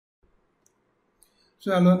So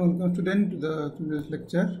hello and welcome student to this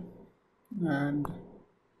lecture, and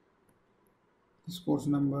this course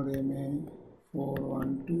number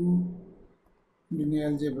MA412 linear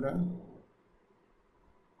algebra.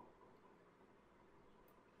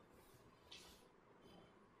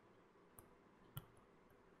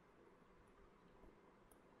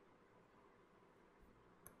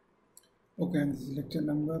 Okay, and this is lecture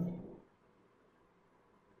number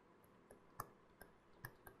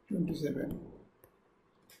 27.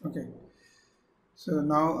 Okay, so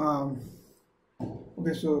now we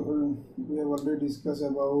have already discussed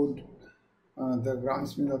about the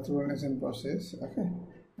Gram-Schmidt orthogonalization process. Okay,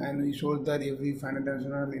 and we showed that every finite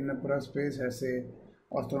dimensional inner product space has a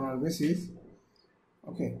orthogonal basis.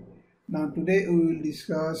 Okay, now today we will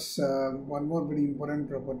discuss one more very important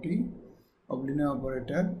property of linear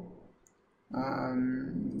operator.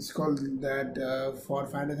 It's called that for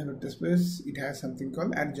finite dimensional vector space it has something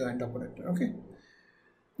called adjoint operator. Okay,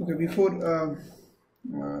 before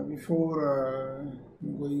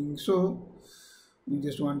going, so we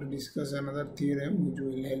just want to discuss another theorem which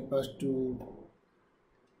will help us to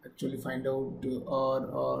actually find out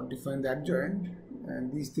or define the adjoint,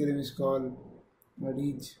 and this theorem is called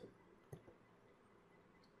Riesz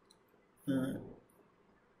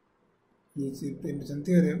representation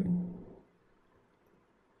theorem.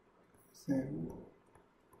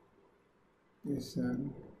 This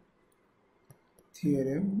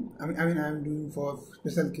theorem, I mean I am doing for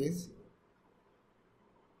special case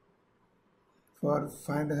for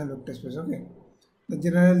finite dimensional vector space. Okay, the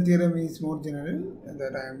general theorem is more general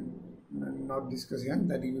that I am not discussing,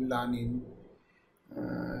 that you will learn in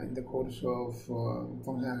the course of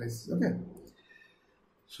function analysis. Okay,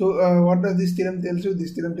 so what does this theorem tell you?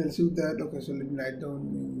 This theorem tells you that, okay, so let me write down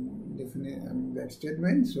in definite that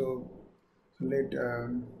statement. So let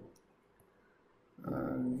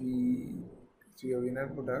we have inner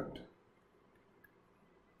product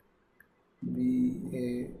be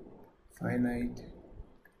a finite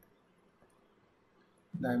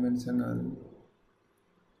dimensional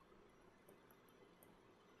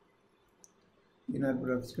inner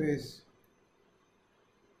product space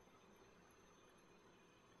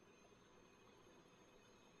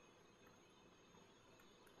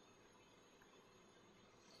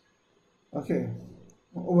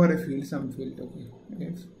over a field, some field.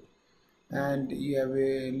 Okay, and you have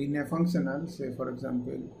a linear functional, say for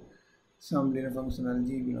example some linear functional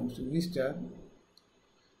g belongs to v star.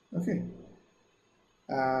 Okay,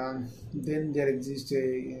 then there exists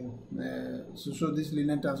a so this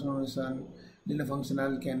linear transformation, linear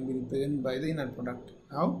functional can be represented by the inner product.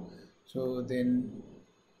 How? So then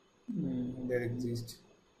there exists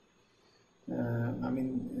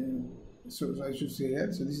so I should say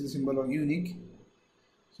here, so this is the symbol of unique,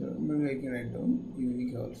 so maybe I can write down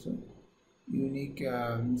unique also. Unique,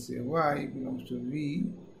 say y belongs to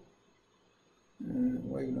v,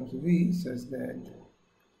 such that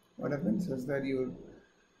what happens, such that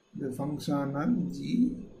the functional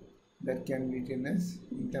g that can be written as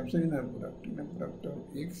in terms of inner product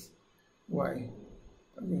of x, y.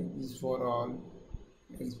 Okay, this is for all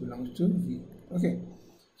x belongs to v. Okay,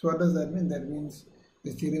 so what does that mean? That means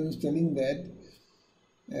the theorem is telling that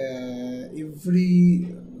every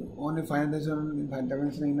on a finite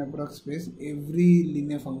dimensional inner product space, every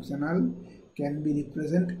linear functional can be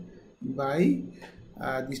represented by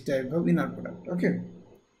this type of inner product. Okay,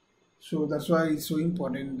 so that's why it's so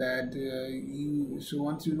important that so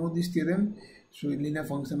once you know this theorem, so linear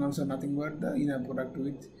functionals are nothing but the inner product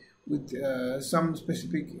with some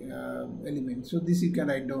specific element. So this you can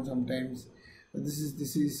write down sometimes.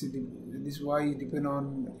 This y depend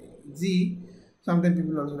on z. Sometimes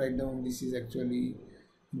people also write down this is actually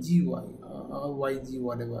gy or yg,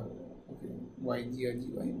 whatever. Okay, yg or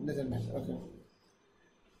gy, doesn't matter. Okay,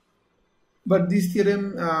 but this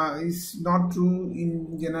theorem is not true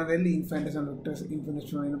in generally infinite dimensional vectors, infinite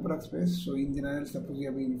dimensional inner product space. So in general, suppose you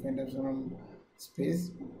have an infinite dimensional space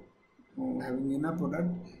having inner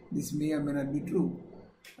product, this may or may not be true.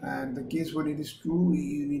 And the case where it is true,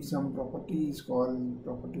 you need some property, is called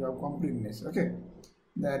property of completeness. Okay,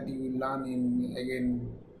 that you will learn in again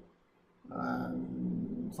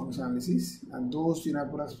function analysis, and those inner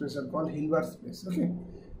product space are called Hilbert space. Okay,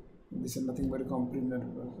 this is nothing but a complete inner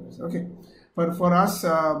product space. Okay, but for us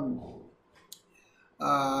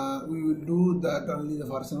we will do that only the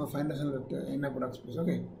for some finite dimensional vector inner product space.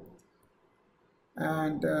 Okay,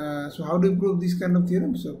 and so how do you prove this kind of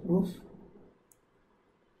theorem? So proof.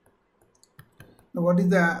 Now what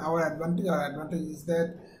is our advantage? Our advantage is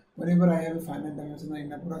that whenever I have a finite dimensional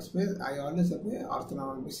inner product space, I always have a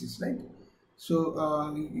orthogonal basis, right? So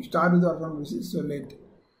you start with the orthogonal basis. So let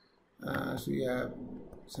So we have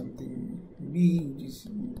something B, which is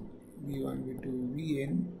B1, B2,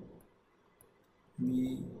 Bn,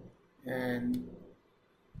 B and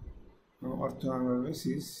orthonormal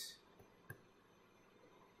basis,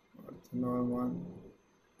 orthonormal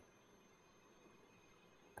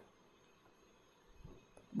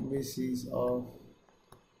basis of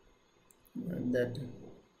that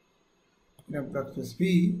product plus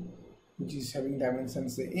P, which is having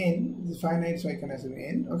dimensions say n. This is finite, so I can assume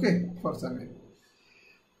n. Okay, for some n.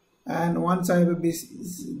 And once I have a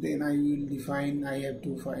basis, then I will define. I have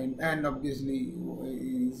to find, and obviously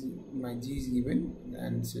my G is given,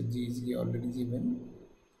 and so G is already given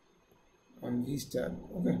on V star.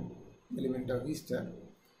 Okay, element of V star.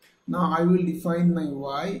 Now I will define my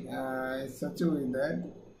Y such a way that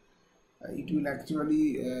it will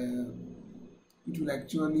actually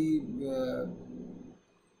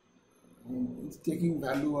it's taking the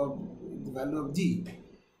value of G.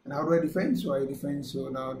 And how do I define? So I define, so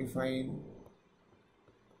now define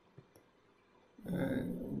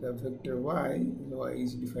the vector Y. So Y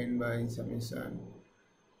is defined by summation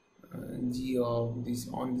G of this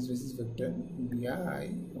on this basis vector Vi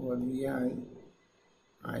over Vi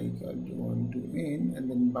I equal to 1 to n, and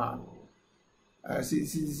then bar. This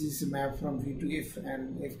is a map from V to F,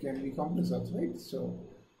 and F can be complex also, right? So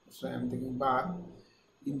I am taking bar.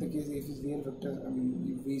 In the case F is real vector, I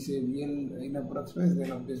mean if we say real inner product space,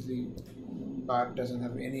 then obviously bar doesn't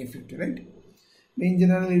have any effect, right? In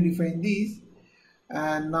general, you define this,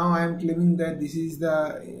 and now I am claiming that this is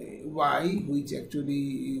the Y, which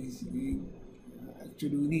actually is we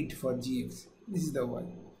need for Gx. This is the Y.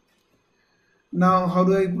 Now, how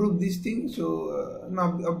do I prove this thing? So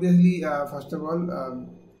now obviously, first of all,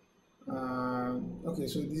 okay,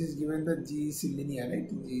 so this is given that G is linear, right?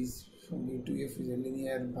 G is from V to F is a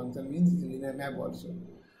linear function, means it's a linear map also.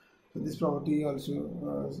 So this property also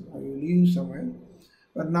I will use somewhere.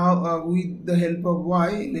 But now with the help of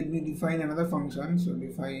Y, let me define another function. So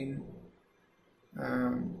define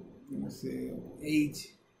let's say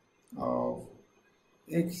h of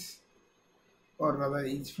x, or rather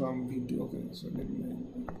h from V to, okay, so let me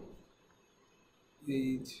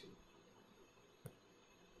h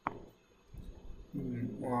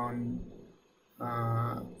on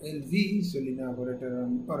LV, so linear operator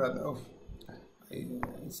on, or rather of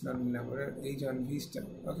it's not linear operator, h on V star.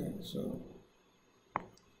 Okay, so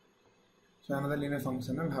another linear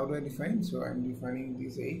functional. How do I define? So I am defining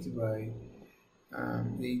this h by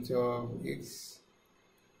h of x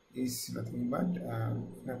is nothing but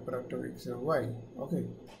inner product of x or y. Okay,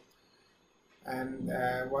 and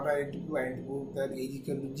what I need to do, I need to prove that h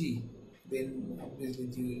equal to g. Then obviously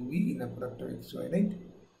g will be inner product of x, y, right?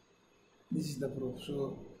 This is the proof.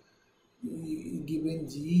 So given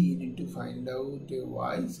g, you need to find out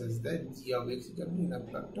y such that g of x equal to inner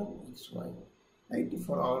product of x, y, right?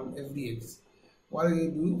 For all every x. What do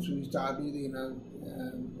you do? So we start with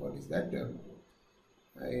what is that?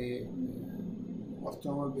 A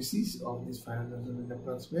orthonormal basis of this finite inner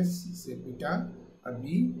product space, say beta or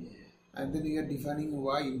b, and then you are defining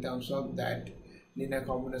y in terms of that linear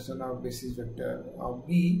combination of basis vector of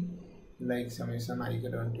b, like summation I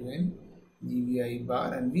equal to 1 to n gvi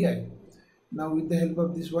bar and vi. Now with the help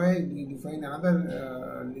of this y, we define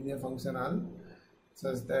another linear functional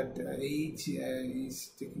such that h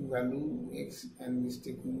is taking value x and is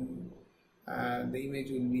taking the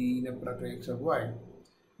image will be in a product x of y.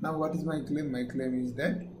 Now what is my claim? My claim is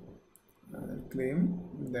that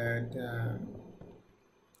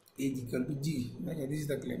h equal to g. Okay, this is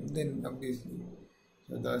the claim. Then obviously,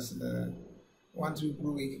 so thus once we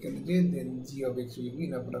prove h equal to g, then g of x will be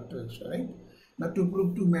in a product of x, right? Now to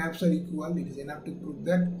prove two maps are equal, it is enough to prove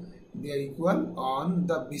that they are equal on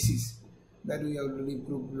the basis that we have already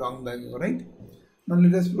proved long ago, right? Now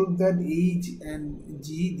let us prove that h and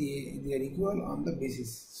g they are equal on the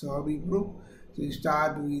basis. So how do we prove? So you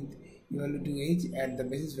start with evaluating h at the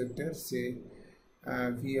basis vector, say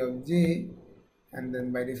v of j, and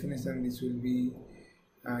then by definition this will be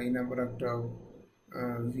inner product of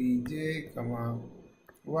vj comma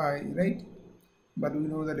y, right? But we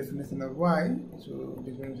know the definition of y, so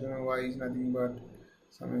definition of y is nothing but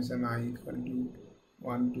summation I equal to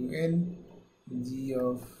 1 to n g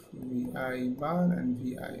of vi bar and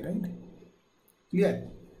vi, right? Clear?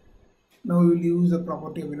 Now we will use the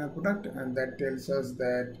property of inner product, and that tells us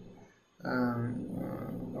that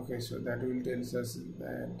okay, so that will tells us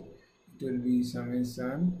that it will be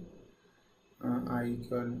summation I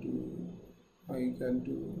equal to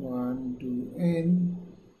 1 to n,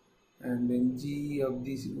 and then g of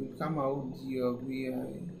this will come out g of vi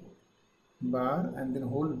bar and then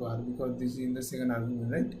whole bar, because this is in the second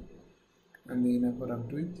argument, right? And the inner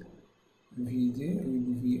product with Vj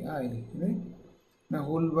with Vi, right? Now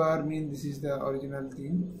whole bar means this is the original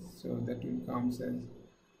thing, so that will come as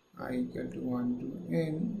I equal to 1 to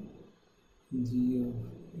n g of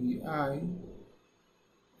Vi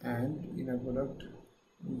and inner product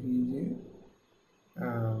Vj.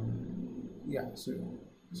 Yeah, so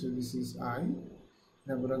this is I,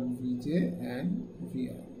 inner product Vj and Vi,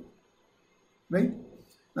 right?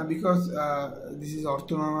 Now because this is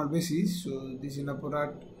orthonormal basis, so this inner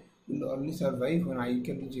product will only survive when I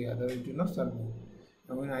equal to j, otherwise it will not survive.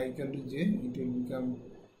 And when I equal to j, it will become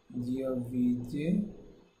g of Vj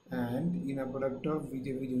and inner product of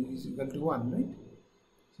Vj which is equal to 1, right?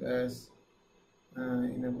 So as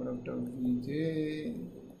inner product of Vj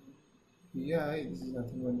Vi, this is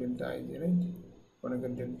nothing but delta ij, right?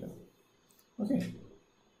 Connected delta. Okay.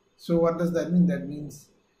 So what does that mean? That means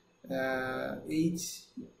h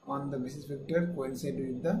on the basis vector coincide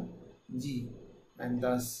with the g, and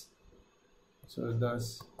thus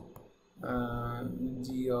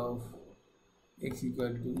g of x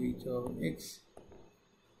equal to h of x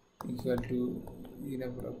equal to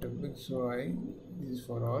inner product of x y. This is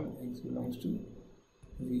for all x belongs to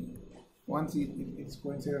v. Once it is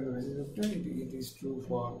coincide on the basis vector, it is true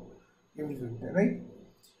for every vector, right?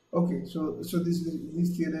 Okay, so this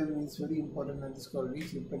theorem is very important, and it's called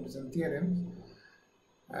Riesz representation theorem,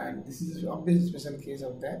 and this is obviously a special case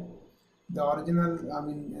of that. The original,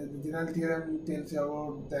 the general theorem tells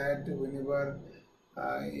about that whenever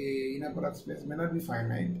a inner product space may not be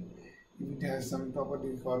finite, if it has some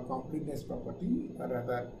property called completeness property, or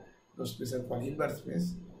rather those spaces are called Hilbert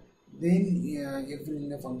space, then every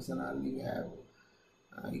linear functional you have,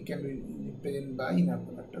 it can be represented by inner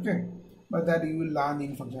product. Okay, but that you will learn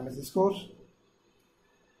in functional analysis course.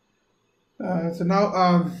 So now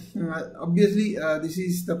obviously this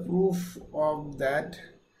is the proof of that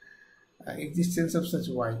existence of such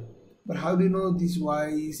y. But how do you know this y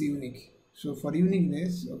is unique? So for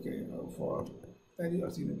uniqueness, okay, for that you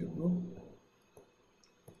also need to prove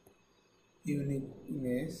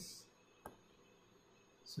uniqueness.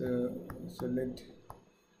 So let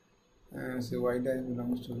so y dash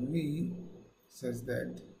belongs to V such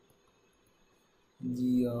that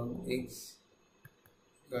g of x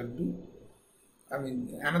equal to,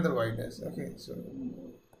 another y dash. Okay, so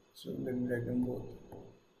let me write them both.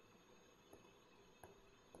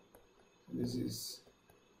 This is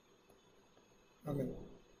okay,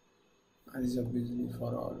 and this is obviously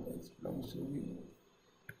for all x belongs to V,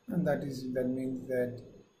 and that means that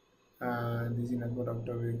this inner product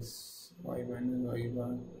of x y minus y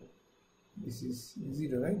bar, this is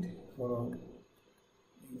 0, right, for all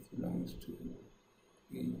x belongs to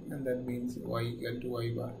V, and that means y equal to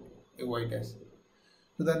y bar, a y dash.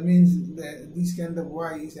 So that means that this kind of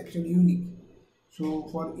y is actually unique. So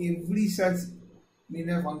for every such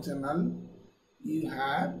linear functional, you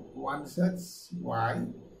have one such y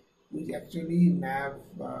which actually map,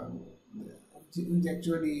 which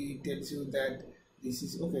actually tells you that this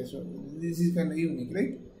is okay. So this is kind of unique,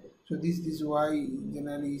 right? So this y,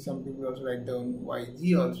 generally some people also write down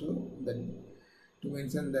yg also, that to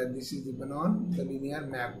mention that this is depend on the linear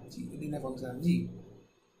map g, linear function g.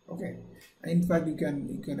 Okay, in fact you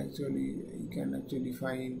can actually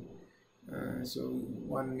find so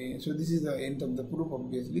this is the end of the proof,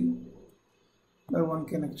 obviously, but one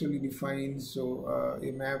can actually define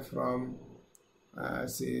a map from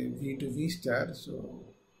say V to V star. So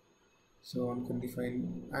one can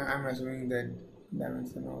define, I'm assuming that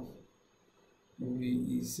dimension of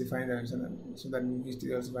V is a finite dimensional, so that V is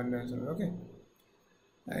also finite dimensional. Okay,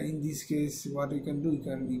 in this case what you can do,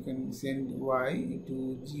 you can send y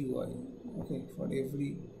to gy. Okay, for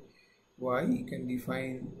every y you can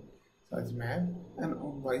define such map, and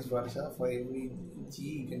vice versa, for every g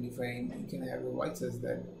you can have a y such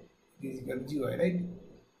that it is equal to gy, right?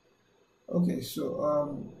 Okay,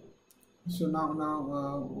 so now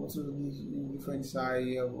also we define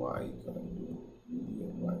psi of y equal to d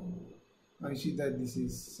of y. Now you see that this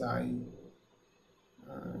is psi,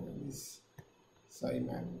 this psi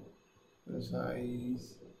map, the psi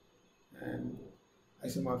and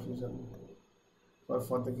isomorphism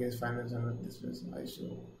for the case finite dimensional space,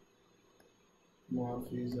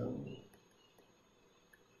 isomorphism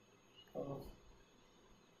of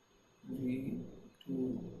V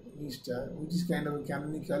to V star, which is kind of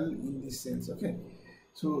canonical in this sense. Okay,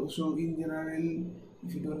 so in general,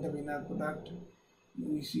 if you don't have inner product,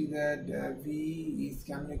 we see that V is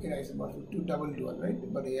canonical isomorphic to double dual,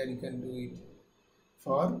 right? But here you can do it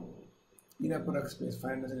for inner product space,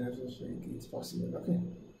 finite dimensional space, it's possible. Okay,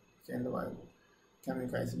 kind of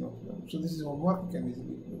canonical isomorphism. So this is homework, you can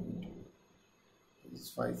easily prove it. This is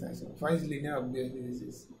phi is isomorphic. Phi is linear, obviously this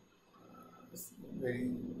is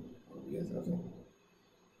very obvious. Okay.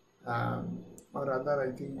 Or rather,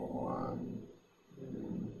 I think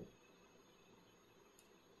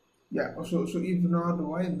yeah. So if not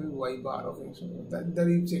y, maybe y bar. Okay. So that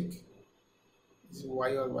you check. Is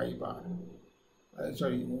y or y bar?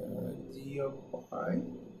 Sorry, g of y.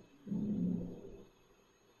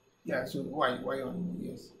 Yeah. So y on,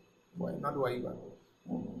 yes, y, not y bar.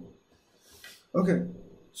 Okay.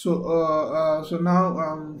 So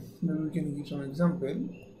now maybe we can give some example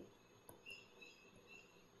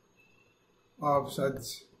of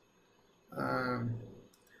such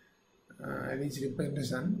Riesz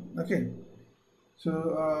representation. Okay.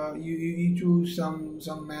 So you choose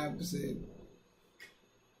some maps.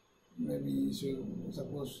 Maybe so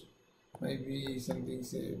suppose maybe something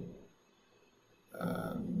say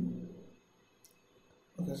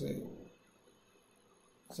okay, say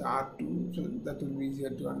so R2, so that will be easier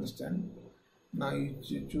to understand. Now you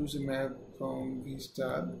choose a map from V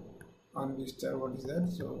star. On V star, what is that?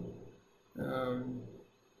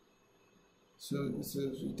 So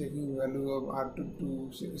taking value of R2 to,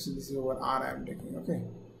 so this is over R I am taking, okay,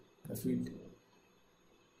 the field.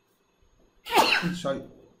 Sorry.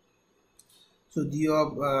 So g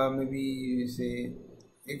of maybe say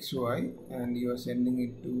xy, and you are sending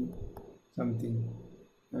it to something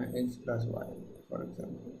x plus y, for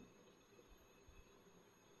example.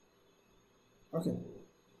 Okay,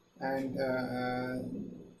 and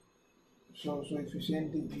so if you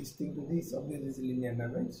send this thing to this, obviously this is linear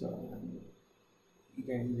map, right? So you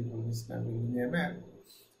can easily call this map a linear map.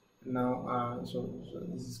 Now, so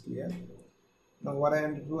this is clear. Now what I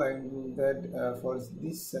am to do, I am to do that for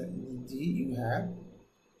this g you have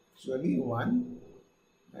actually one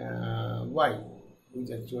y, which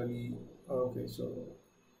actually, okay, so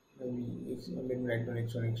maybe let me write down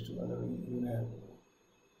x1 x2, otherwise you will have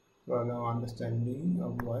problem understanding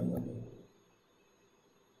of y. Okay,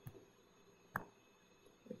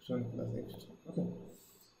 x1 plus x2. Okay,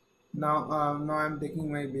 now now I am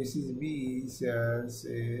taking my basis b is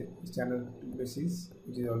say standard basis,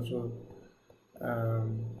 which is also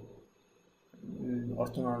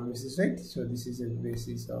orthonormal basis, right? So this is a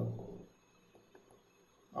basis of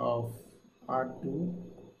R2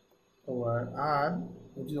 over R,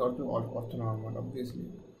 which is also orthonormal, obviously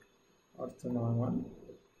orthonormal.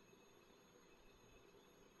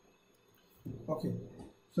 Okay,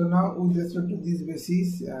 so now with respect to this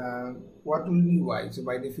basis, what will be y? So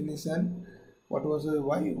by definition, what was the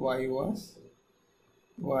y?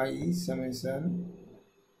 Y is summation,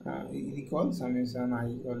 recall summation I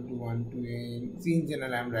equal to 1 to n. See, in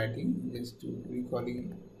general I am writing just to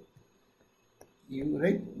recalling you,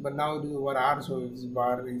 right? But now it is over R, so this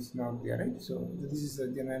bar is not there, right? So this is the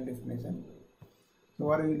general definition. So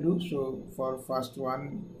what we will do, so for first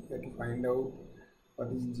one we have to find out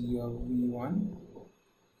what is g of v1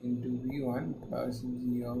 into v1 plus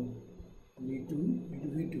g of v2 into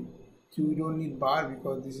v2. So we don't need bar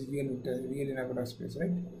because this is real in a product space,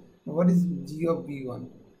 right? Now what is g of v1?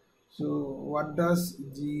 So what does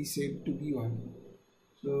g set to v1?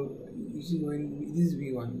 So you see, when this is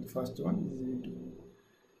v1, the first one, this is v2.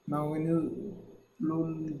 Now when you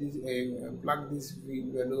plug this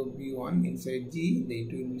value of v1 inside g, the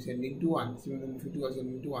it will be sending to 1. Similarly, v2 are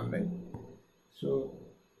sending to 1, right? So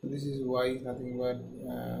this is y is nothing but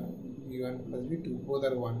v1 plus v2. Both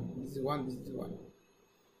are 1. This is 1. This is 1.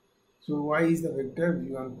 So y is the vector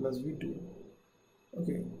v1 plus v2.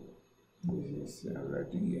 Okay. This is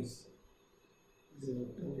writing, yes. This is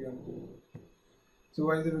vector v1 plus v2. So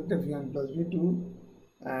y is the vector v1 plus v2,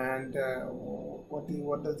 and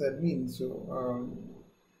what does that mean? So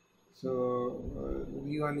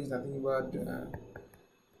v1 is nothing but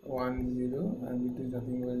 1 0, and v2 is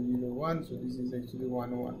nothing but 0 1. So this is actually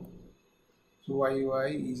 1 1. So y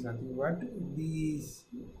is nothing but these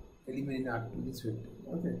element in R2, this vector.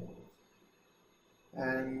 Okay.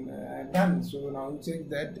 And done. So now check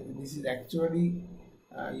that this is actually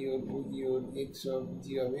your x of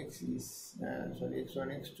g of x is sorry, x1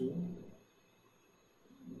 x2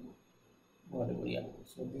 whatever, yeah.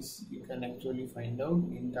 So this you can actually find out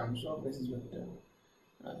in terms of basis vector,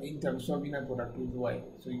 in terms of inner product with y.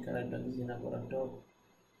 So you can write this inner product of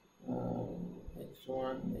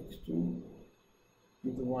x1 x2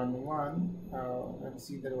 with 1 1 and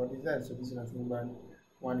see that what is that. So this is nothing but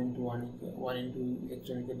 1 into x1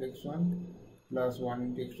 equal to x1 plus 1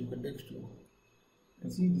 into x2 equal to x2.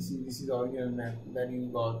 And see, this is the original map that you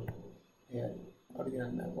got here,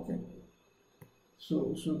 original map. Okay,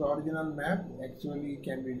 so the original map actually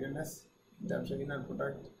can be written as in terms of inner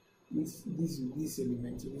product with this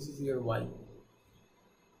element. So this is your y.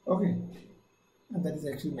 Okay, and that is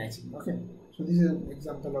actually matching. Okay. So this is an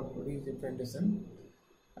example of Riesz representation.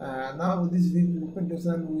 Now this Riesz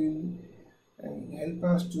representation will help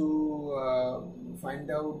us to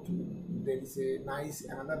find out there is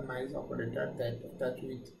another nice operator that attached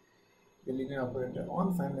with the linear operator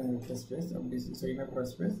on finite vector space of this inner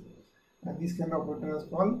product space, and this kind of operator is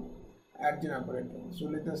called adjoint operator. So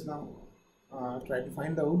let us now try to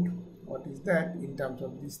find out what is that in terms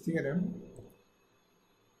of this theorem.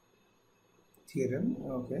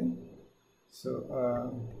 Okay. So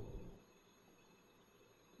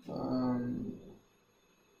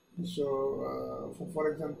for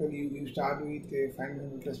example, you start with a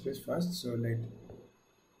finite vector space first. So let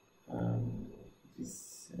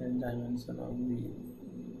this dimension of V,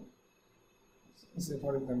 say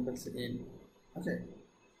for example, say n. Okay,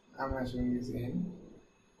 I'm assuming this n.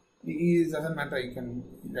 It doesn't matter. You can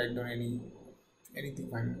write down anything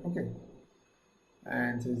finite. Okay,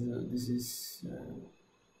 and so this is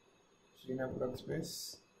inner product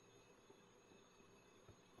space.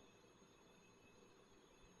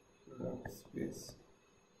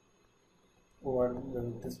 Over the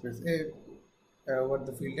vector space A, over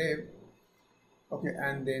the field A. Okay,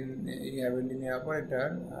 and then you have a linear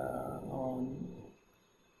operator on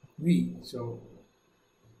V. So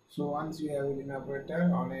once you have a linear operator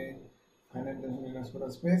on a finite dimensional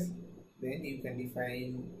product space, then you can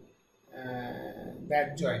define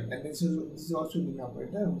that joint, and this is also linear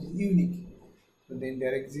operator which is unique. So then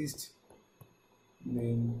there exists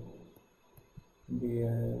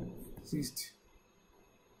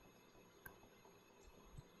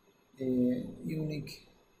a unique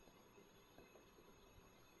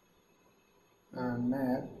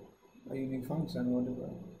map, a unique function, whatever,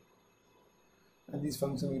 and this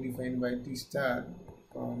function will be defined by T star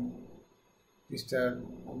from T star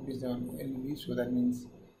based on LV. So that means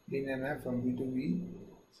linear map from V to V,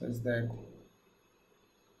 such that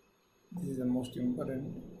this is the most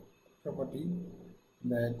important property,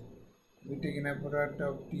 that we take an product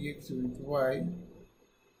of Tx with Y,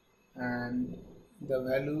 and the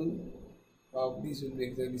value of this will be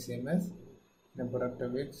exactly same as the product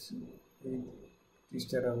of X with T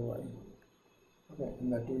star of Y. Okay,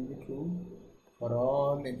 and that will be true for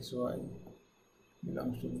all xy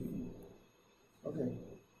belongs to V. Okay,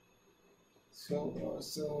 so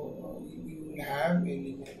you will have a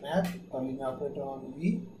linear map or linear operator on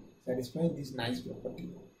V satisfying this nice property.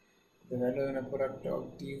 The value in a product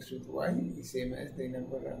of Tx with Y is same as the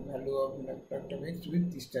value of the product of X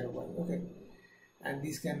with T star Y. Okay, and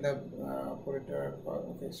this kind of operator.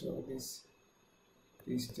 Okay, so this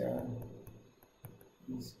T star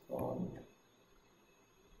is called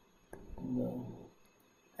the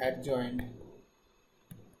adjoint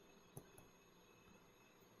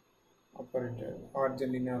operator or the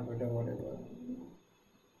linear operator, whatever.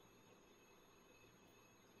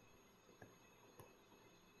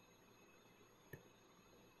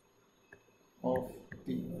 Of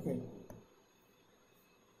T. Okay.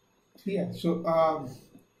 Yeah. So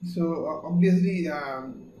obviously,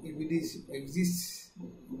 if it exists,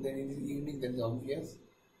 then it is unique. That is obvious,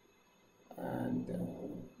 and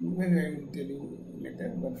maybe I will tell you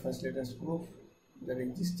later. But first, let us prove their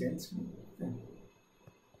existence. Okay.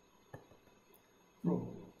 Prove.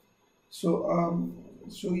 So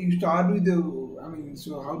you start with the.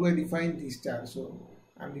 So how do I define T star? So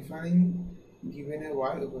I'm defining, given a Y.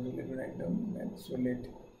 Okay, so let me write down that. So let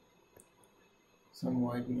some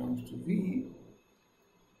Y belongs to V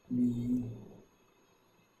be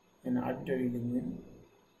an arbitrary element,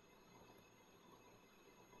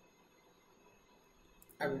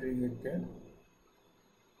 arbitrary vector.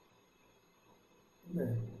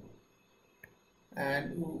 Okay.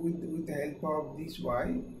 And with the help of this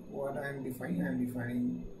Y, what I am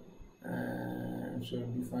defining, so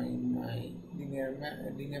define my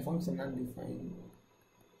linear function and define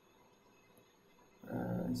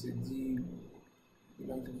so G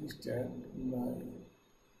belongs to V star by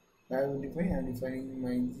I will define, I'm defining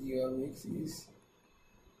my G of X is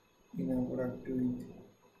inner product with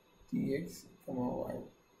Tx comma Y.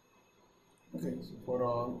 Okay, so for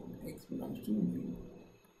all X belongs to V.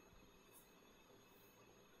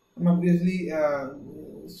 And obviously,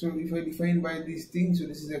 so if I define by this thing, so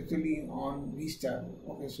this is actually on V star.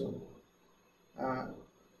 Okay, so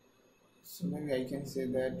maybe I can say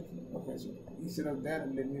that. Okay, so instead of that,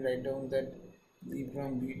 let me write down that V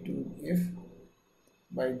from V to F.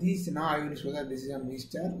 By this, now I will show that this is on V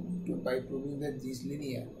star by proving that this is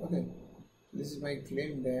linear. Okay, so this is my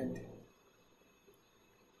claim that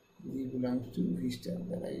G belongs to V star,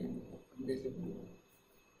 that I basically prove.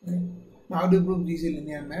 Okay. Now, how to prove this is a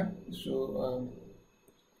linear map? So,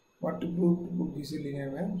 what to prove this is a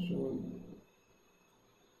linear map?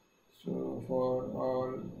 So for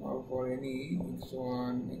all or for any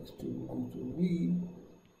x1, x2 belongs to V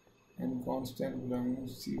and constant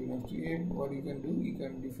belongs C belongs to A, what you can do, you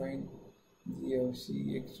can define g of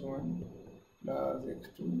C x1 plus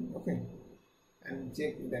x2, okay, and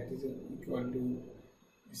check that is equal to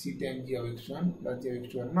C times g of x1 plus g of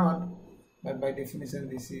x2 or not. But by definition,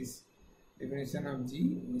 this is definition of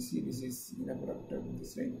G. We see this is inner product of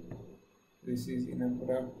this, right? This is inner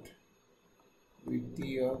product with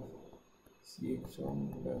T of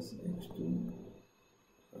Cx1 plus x2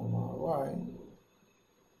 comma y,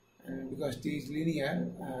 and because T is linear,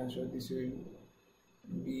 so this will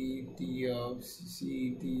be T of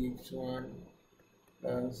C Tx1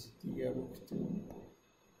 plus T of x2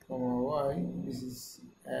 comma y. This is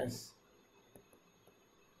as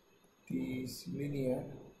T is linear.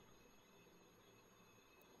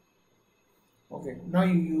 Okay, now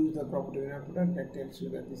you use the property of inner product that tells you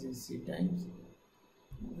that this is C times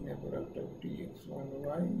inner product of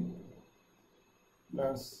Tx1y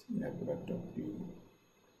plus inner product of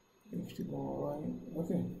Tx2 y.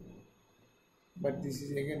 Okay, but this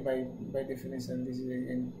is again by definition, this is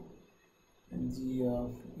again g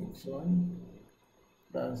of x1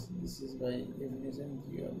 plus this is by definition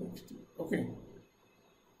g of x2. Okay,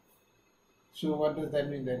 so what does that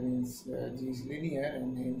mean? That means G is linear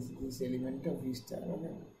and hence this element of V star.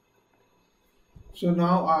 Okay. So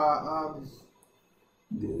now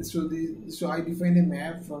so I define a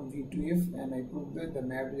map from V to F and I prove that the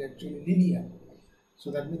map is actually linear.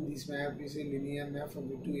 So that means this map is a linear map from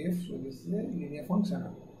V to F. So this is a linear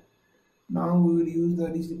function. Now we will use the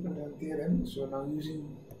Riesz dependence theorem. So now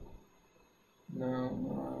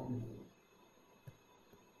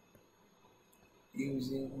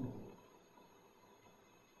using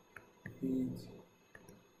Riesz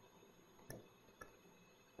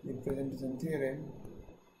representation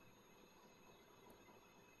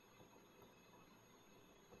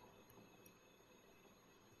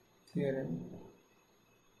theorem,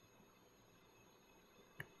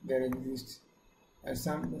 there exists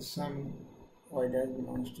some y dash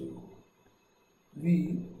belongs to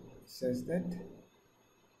V such that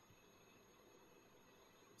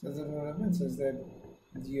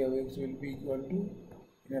g of x will be equal to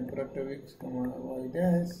inner product of x comma y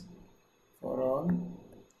dash for all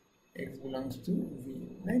x belongs to V,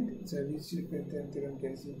 right? So Riesz representation theorem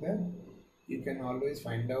tells you that you can always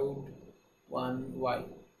find out one y,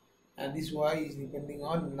 and this y is depending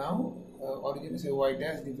on now original, say y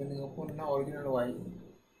dash depending upon now original y.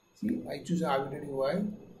 See, I choose arbitrary y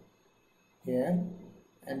here,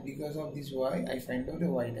 and because of this y I find out a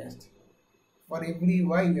y dash. For every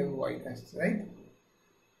y you have a y dash, right?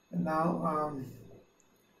 And now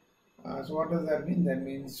so what does that mean? That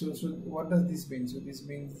means so what does this mean? So this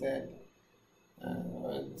means that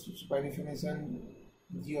so by definition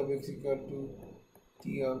g of x equal to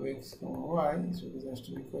t of x comma y, so this has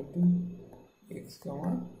to be equal to x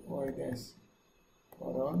comma y dash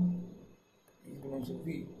for all x belongs to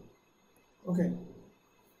V. Okay,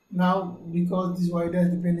 now because this y dash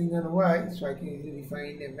depending on y, so I can easily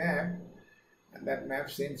define a map, and that map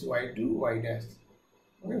sends y to y dash.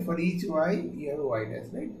 Okay, for each y you have a y dash,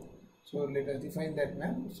 right? So let us define that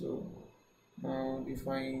map. So now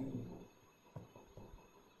define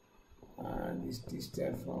this T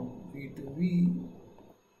star from V to V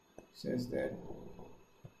says that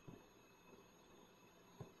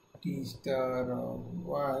T star of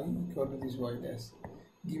y equal to this y dash.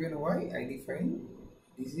 Given y, I define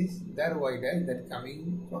this is that y dash that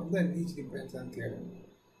coming from the Riesz representation theorem,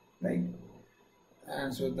 right?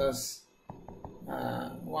 And so thus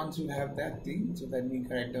one should have that thing, so that we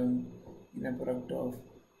write down inner product of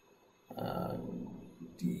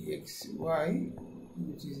Txy,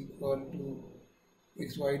 which is equal to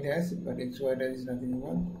xy dash, but xy dash is nothing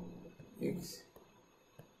but x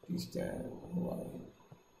T star y.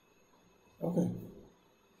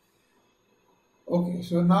 Okay,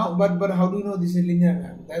 so now but how do you know this is linear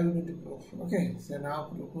map? That we need to prove. Okay, so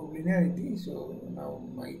now to prove linearity, so now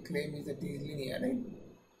my claim is that T is linear, right?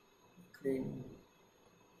 Claim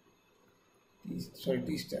T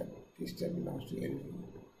star belongs to LV.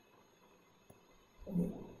 Okay.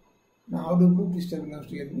 Now how do you prove T star belongs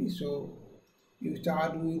to LV? So you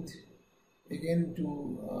start with again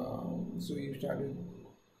so you start with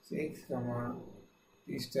say x comma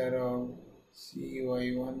T star of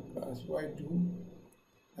cy1 plus y2,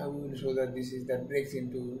 and we will show that this is that breaks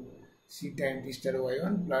into c times T star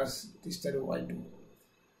y1 plus T star y2.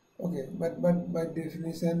 Okay, but by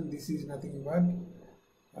definition this is nothing but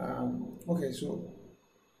okay, so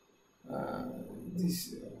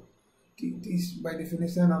this by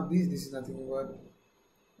definition of this is nothing but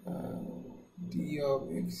t of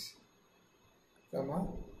x comma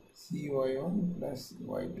cy1 plus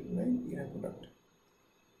y2, right? Inner product.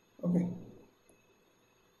 Okay.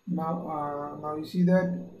 Now you see that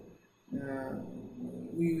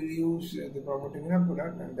we will use the property of inner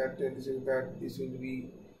product, and that tells you that this will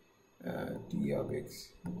be t of x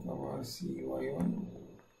comma cy1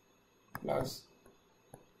 plus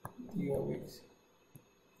t of x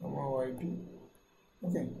comma y2.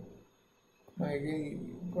 Okay. Now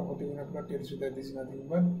again, property of inner product tells you that this is nothing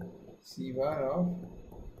but c bar of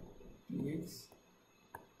tx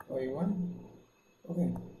y1.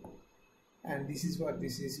 Okay. And this is what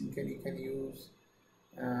this is. You can use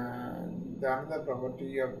the another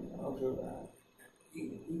property of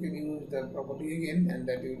you can use the property again, and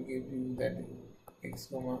that will give you that x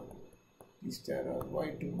comma t star of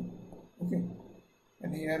y2. Okay.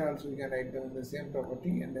 And here also you can write down the same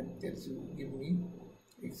property, and that tells you give me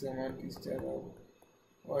x comma t star of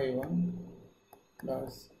y1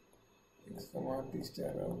 plus x comma t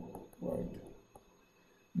star of y2.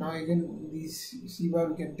 Now again this c bar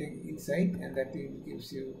we can take inside, and that will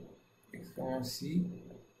gives you x comma c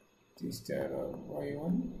t star of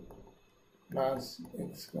y1 plus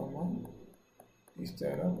x comma t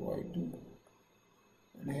star of y2,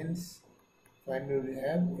 and hence finally we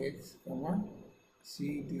have x comma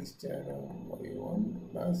c t star of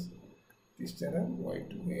y1 plus t star of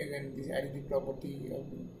y2. Again this additive property of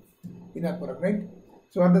inner product, right?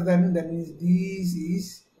 So what does that mean? That means this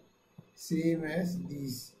is same as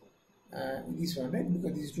this one, right?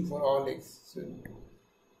 Because this is true for all x. So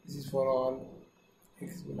this is for all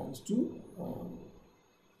x belongs to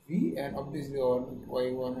v, and obviously all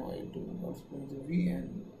y1, y2 also belongs to v,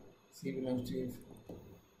 and c belongs to f,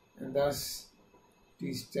 and thus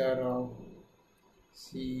t star of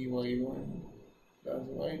c y1 plus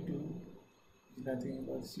y2 is nothing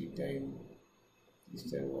but c time t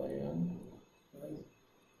star y1 plus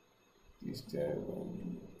t star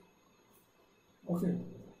y2. Okay,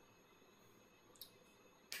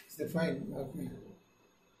 is that fine? Okay.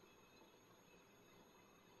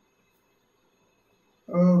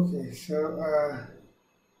 Okay, so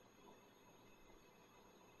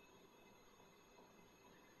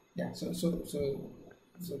yeah, so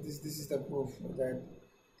this is the proof that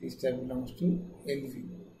t star belongs to LV.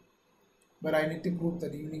 But I need to prove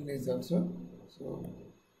that uniqueness also. So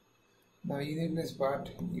now uniqueness part,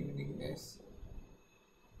 uniqueness.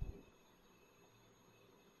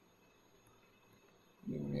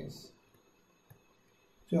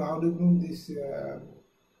 So how do you prove this?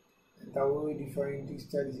 The way we define t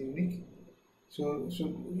star is unique. So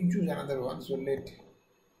we choose another one. So let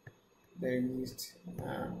there exist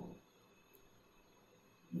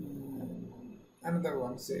another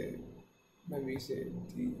one. Say maybe say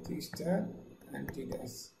t star and t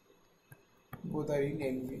dash. Both are in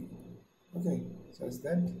LV. Okay, such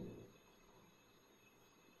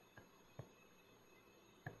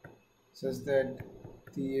that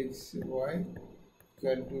txy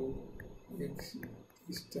equal to x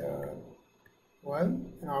t star y,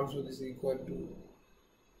 and also this is equal to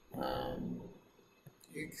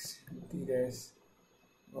x t dash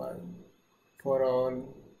y for all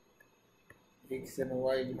x and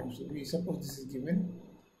y belongs to v. Suppose this is given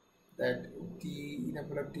that t inner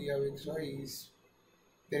product t of x y is,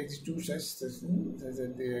 there is two such things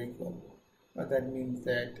that they are equal, but that means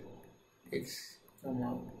that x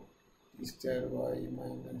comma t star y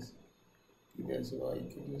minus t dash y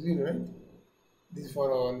equal to 0, right? This is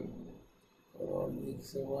for all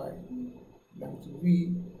x and y belongs to v,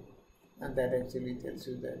 and that actually tells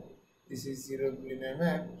you that this is 0 linear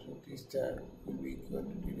map, so t star will be equal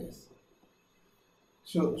to t dash.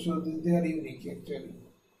 So they are unique actually.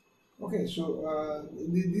 Okay, so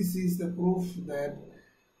this is the proof that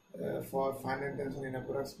for finite dimensional inner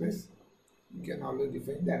product space you can always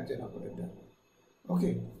define the adjoint operator.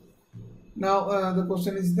 Okay. Now the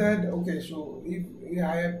question is that, okay, so if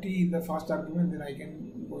I have t in the first argument, then I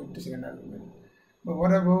can go into second argument. But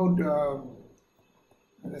what about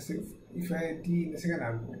let's say if I have t in the second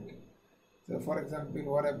argument? So for example,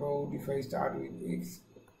 what about if I start with x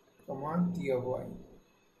comma t of y?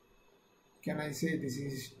 Can I say this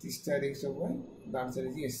is t star x of y? The answer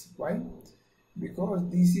is yes. Why? Because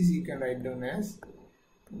this is, you can write down as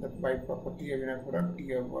the by property of inner product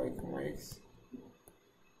t of y comma x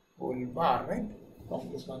whole bar, right?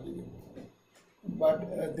 Complex conjugate. But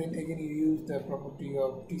then again you use the property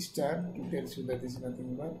of t star to tell you that this is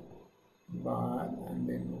nothing but bar and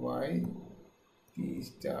then y t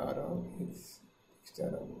star of x,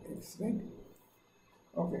 right?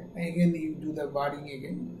 Okay, and again you do the barring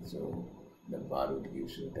again, so the bar would give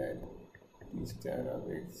you that t star of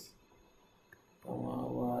x comma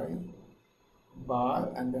y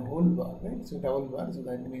bar and the whole bar, right? So double bar, so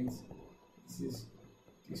that means this is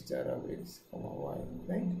t star of x comma y,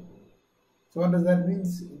 right? So what does that mean?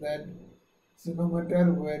 That so no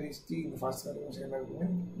matter where is t in the first argument, second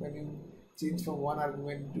argument, when you change from one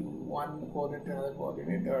argument to one coordinate to another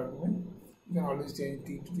coordinate or argument, you can always change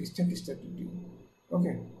t to t star to t.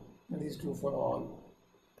 Okay, and this is true for all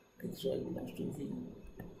x y belongs to v.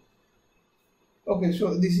 Okay,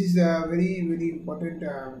 so this is a very important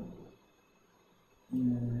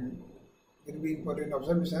very important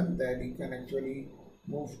observation, that you can actually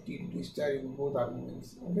move t to t star in both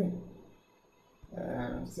arguments. Okay,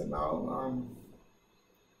 so now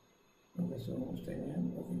okay, so staying here.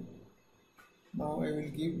 Okay, now I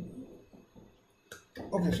will give.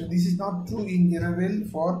 Okay, so this is not true in general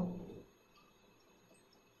for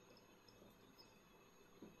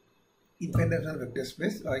infinite dimensional vector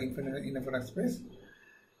space or infinite inner product space,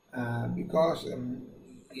 because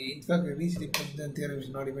in fact Riesz representation theorem is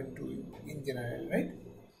not even true in general, right?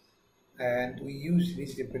 And we use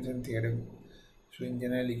Riesz representation theorem. So in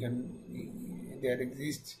general, there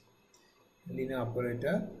exists linear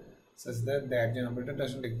operator such that the adjoint operator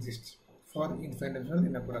doesn't exist for infinite dimensional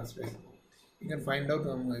inner product space. You can find out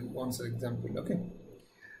one such example. Okay.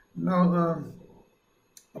 Now,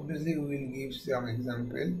 obviously, we will give some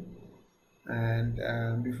example,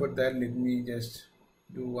 and before that, let me just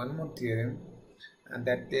do one more theorem, and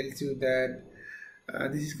that tells you that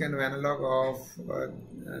this is kind of analog of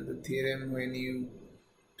the theorem when you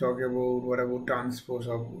talk about what about transpose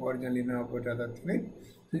of original linear operator, right?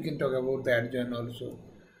 So you can talk about the adjoint also.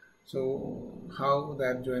 So how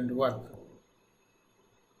the adjoint work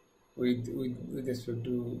with respect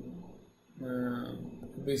to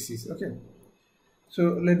basis. Okay.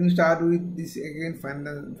 So let me start with this again,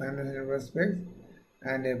 final space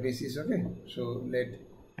and a basis. Okay. So let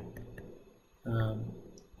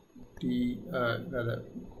rather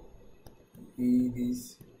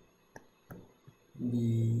this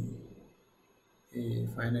be a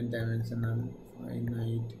finite dimensional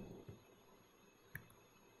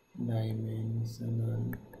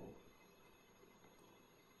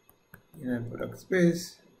inner product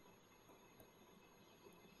space.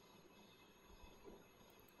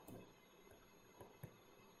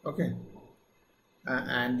 Okay,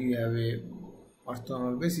 and you have a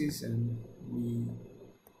orthonormal basis and B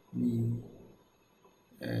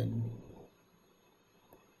and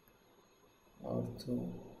orthonormal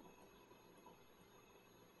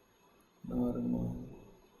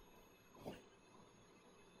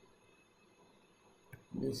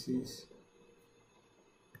basis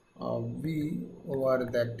of V over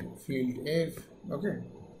that field F. Okay,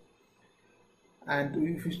 and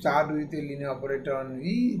if you start with a linear operator on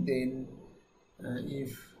V, then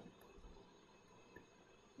if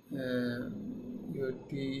your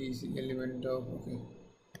T is element of, okay,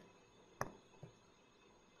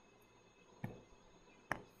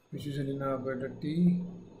 which is a linear operator T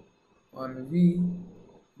on V,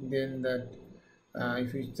 then that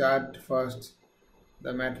if you start first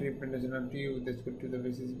the matrix representation of T with respect to the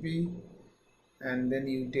basis B, and then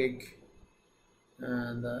you take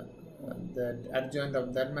that adjoint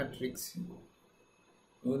of that matrix.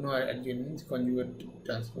 You know, adjoint means conjugate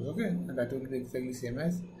transpose. Okay, and that will be exactly same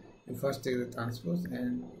as you first take the transpose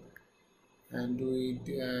and do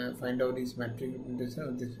it, find out its matrix representation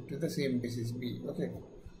with respect to the same basis B. Okay,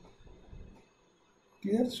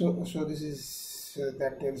 clear? So this is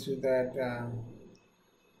that tells you that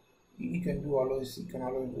you can always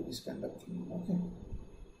do this kind of thing. Okay,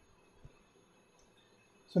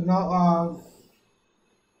 so now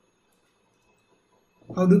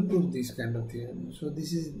how do you prove this kind of theorem? So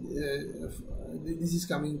this is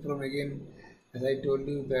coming from, again, as I told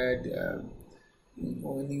you, that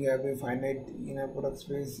when you have a finite inner product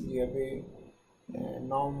space, you have a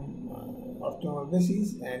norm orthonormal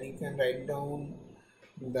basis, and you can write down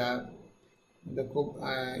you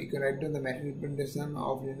can write down the matrix representation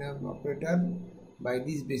of linear operator by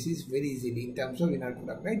this basis very easily in terms of inner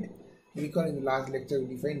product, right? Because in the last lecture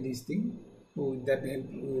we defined this thing, so with that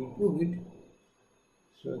help we will prove it.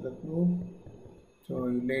 So the proof, so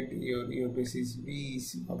you let your basis B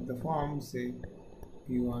is of the form, say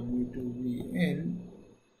V1, V2, Vn.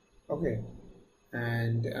 Okay,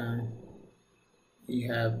 and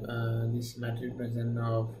you have this matrix representation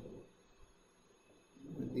of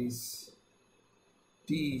this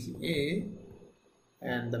T is A,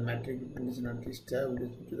 and the matrix representation of T star with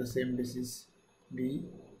respect to the same basis B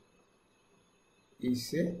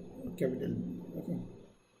is a capital B. Okay,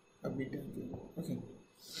 a beta B. Okay,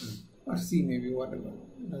 or C maybe, whatever,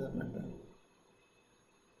 doesn't matter.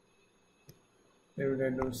 Maybe I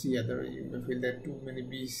don't see other way. You may feel that too many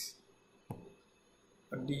B's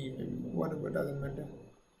or D maybe, whatever, doesn't matter.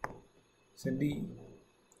 So D.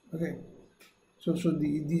 Okay. So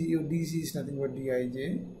your DC is nothing but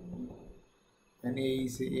Dij, and A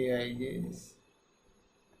is Aij.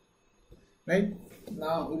 Right?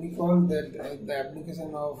 Now we recall that the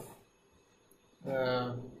application of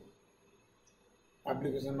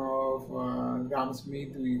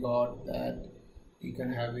Gram-Schmidt, we got that you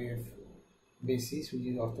can have a basis which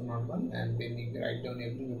is orthonormal, and then you can write down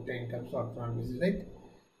every vector in terms of orthonormal basis, right?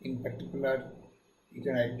 In particular, you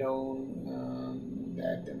can write down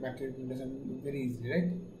that matrix representation very easily,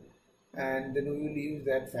 right? And then we will use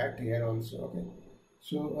that fact here also. Okay.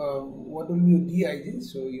 So what will be your Dij?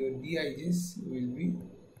 So your Dij's will be,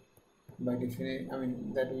 by definition, I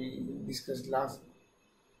mean that we discussed last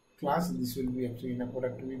class, this will be actually in a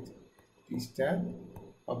product with T star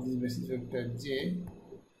of this basis vector J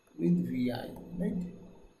with Vi, right?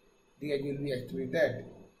 Dij will be actually that.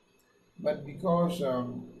 But because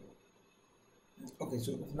okay,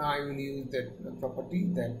 so now I will use that property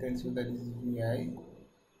that tells you that this is Vi,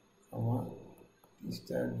 comma T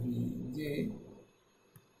star Vj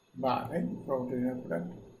bar, right? Property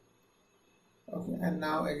product. Okay, and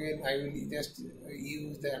now again I will just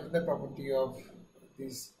use the another property of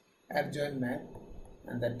this adjoint map,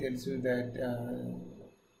 and that tells you that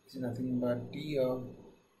it's nothing but T of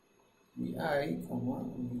Vi, comma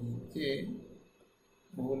Vj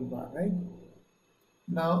whole bar, right?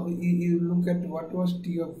 Now you look at what was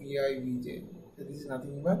T of Vi Vj. So this is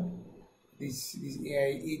nothing but this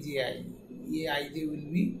Aij will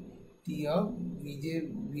be T of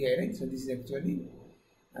Vj Vi, right? So this is actually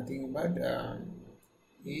nothing but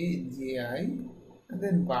Aji and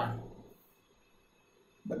then bar.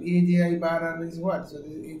 But Aji bar is what? So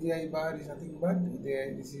this Aji bar is nothing but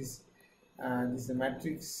this is the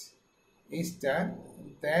matrix A star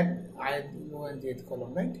that ith row and jth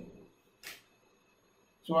column, right?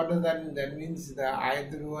 So what does that mean? That means the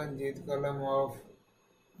ith row and jth column of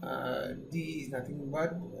D is nothing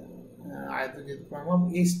but ith row jth column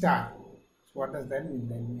of A star. So what does that mean?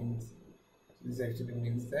 That means this actually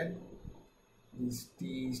means that this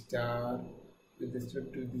T star with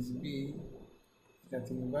respect to this B is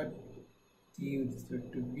nothing but T with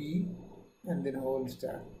respect to B and then whole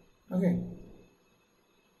star. Okay.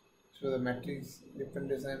 So the matrix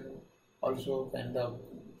representation also kind of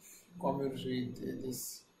commutes with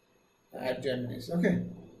this adjointness. Okay.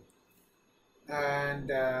 And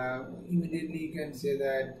immediately you can say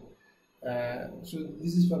that so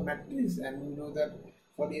this is for matrix, and we know that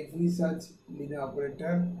for every such linear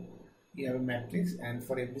operator you have a matrix, and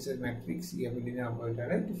for every such matrix you have a linear operator,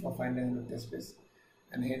 right, for finite vector space.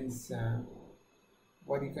 And hence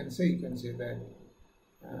what you can say that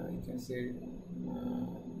you can say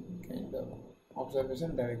kind of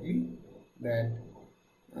observation directly that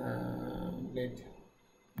let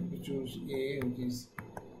we choose A, which is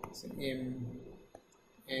M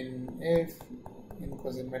N F in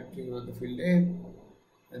quotient matrix of the field F,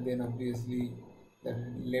 and then obviously the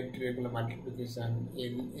left regular multiplication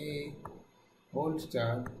LA whole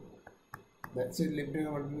star. That's it. Left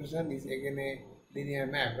regular multiplication is again a linear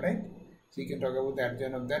map, right? So you can talk about the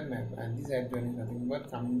adjoint of that map, and this adjoint is nothing but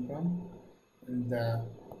coming from the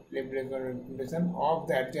left regular multiplication of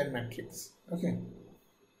the adjoint matrix. Okay.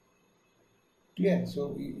 Yeah,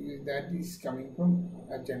 so that is coming from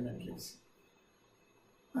adjoint matrix,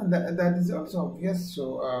 and that is also obvious.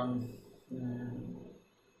 So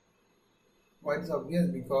why it is obvious?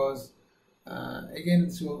 Because again,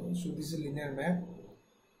 so this is a linear map,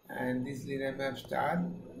 and this linear map star,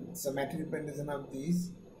 symmetric representation of this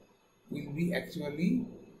will be actually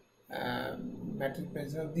matrix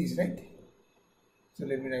representation of this, right? So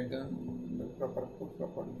let me write down the proper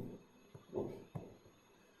properly.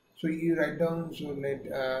 So you write down, so let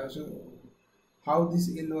so how this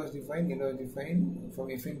L was defined? L was defined from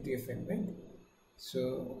Fn to Fn, right?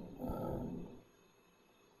 So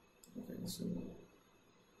okay, so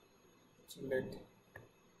let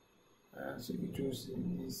so you choose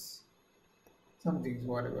this something,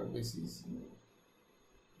 whatever basis,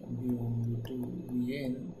 V1, V2,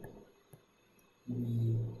 Vn,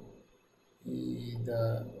 V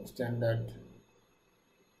the standard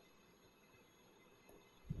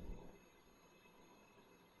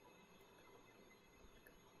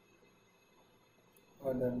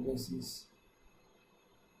order basis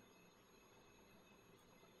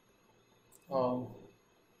of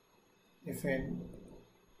Fn.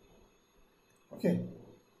 Okay,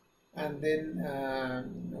 and then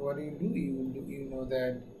what do? You know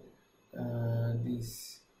that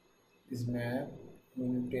this map,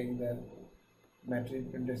 when you take the matrix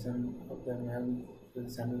representation of the map with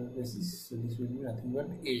the standard basis, so this will be nothing but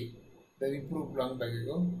A. that we proved long back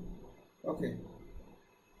ago. Okay,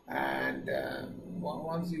 and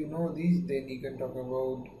once you know these, then you can talk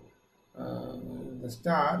about the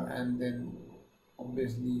star, and then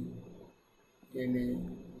obviously LA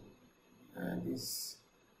this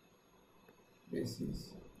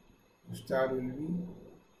basis star will be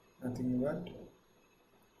nothing but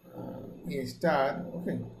A star.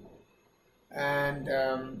 Okay, and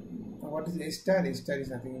what is A star? A star is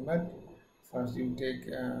nothing but, first you take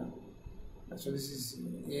so this is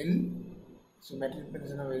L, so matrix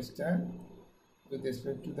dimension of A star with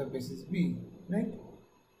respect to the basis B, right?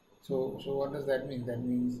 So what does that mean? That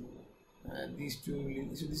means these two,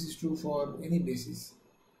 so this is true for any basis.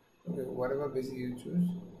 Okay, whatever basis you choose,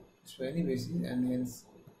 it's for any basis, and hence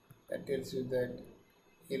that tells you that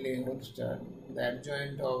LA whole star, the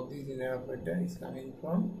adjoint of this linear operator is coming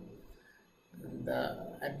from the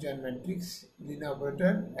adjoint matrix, linear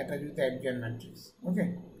operator attached with the adjoint matrix.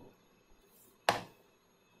 Okay.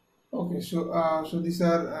 Okay, so these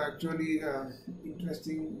are actually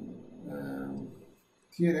interesting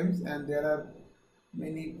theorems, and there are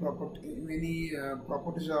many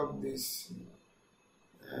properties of this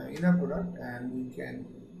inner product, and we can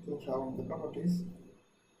prove some of the properties.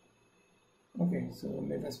 Okay, so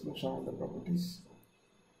let us prove some of the properties.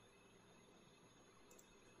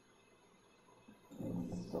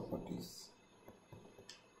 Properties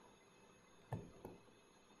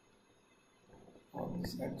of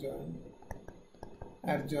this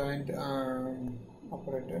adjoint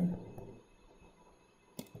operator.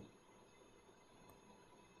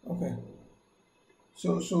 Okay,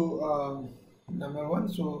 so number one,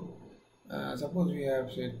 so suppose we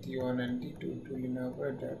have said T1 and T2, two linear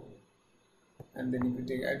operator, and then if you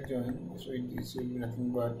take adjoint, so this will be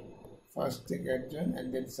nothing but first take adjoint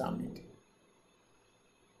and then sum it.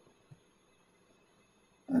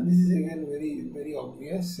 And this is again very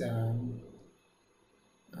obvious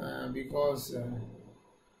because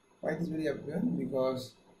why it is very obvious?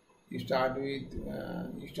 Because you start with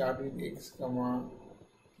x comma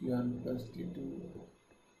T1 plus T2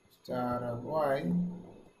 star of y,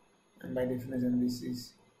 and by definition this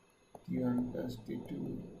is T1 plus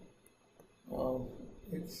T2 of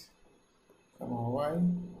x comma y.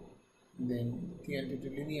 Then T and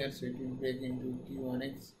T2 linear, so it will break into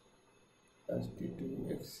T1x plus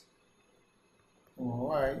T2x comma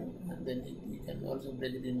y, and then you can also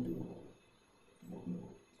break it into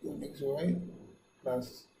T1xy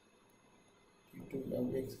plus T2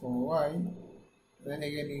 of x comma y. Then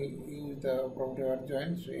again you use the property of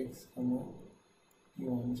adjoint, so x comma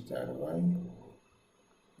T1 star y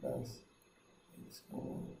plus x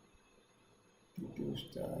comma T2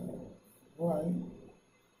 star y.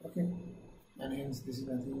 Okay, and hence this is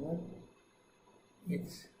nothing but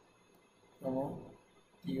x comma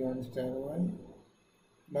T1 star y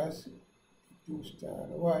plus T2 star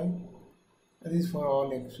y. That is for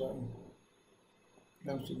all xy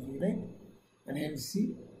belongs to V, right? And hence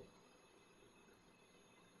C,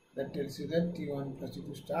 that tells you that T1 plus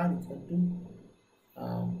T2 star equal to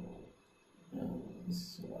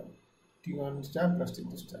T1 star plus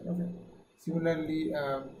T2 star. Okay. Similarly,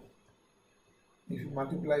 if you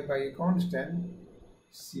multiply by a constant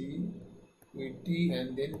C with T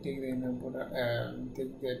and then take the inner product,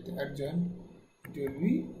 take that adjoint, it will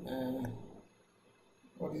be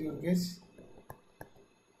what is your guess?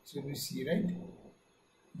 It will be C, right?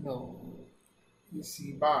 No, it's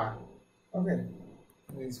C bar. Okay,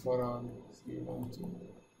 this is for all C belongs to.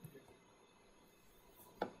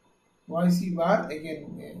 Why C bar?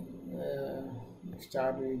 Again,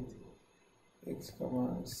 start with x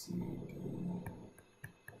comma C T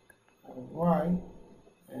of y,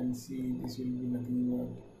 and C, this will be nothing but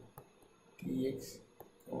Tx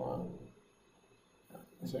comma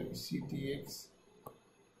Ctx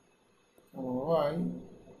comma y.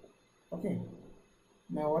 Okay,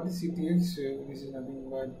 now what is Ctx? So this is nothing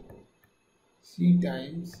but C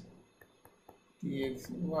times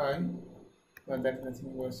Txy, but that's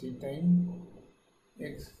nothing but C times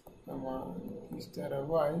x comma T star of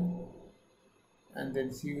y, and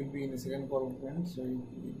then C will be in the second quadrant, so it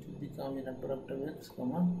will become in a product of x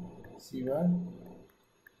comma C bar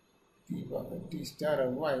T star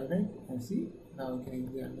of y, right? And see, now you can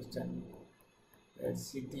easily understand that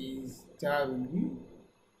Ct star will be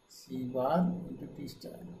C bar into T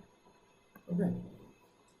star. Okay,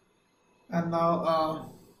 and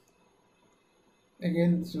now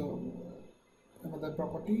again, so another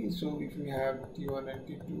property, so if you have T1 and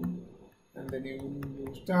T2 and then you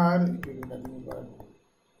do star, it will be nothing but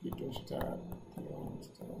T2 star, T1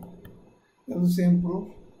 star. That's the same proof.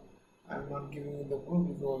 I am not giving you the proof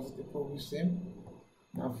because the proof is same.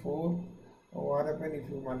 Now 4, what happen if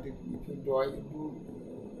you do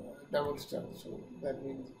double star? So that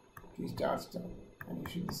means T star star, and you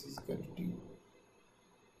should this is equal to T.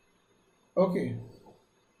 Okay,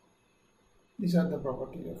 these are the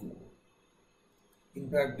properties of it. In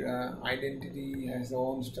fact, identity has its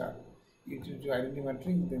own star. If you do identity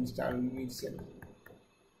matrix, then star will be itself.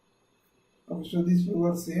 Okay, so these two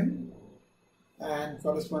are same, and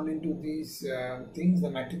corresponding to these things, the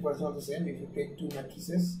matrix was also the same. If you take two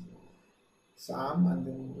matrices, sum and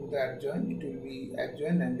then do the adjoint, it will be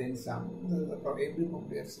adjoint and then sum. Every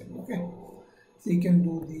property is same. Okay, so you can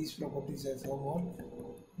do these properties as homework.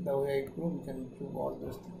 The way I prove, you can prove all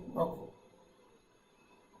those things. Okay.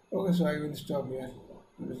 Okay, so I will stop here.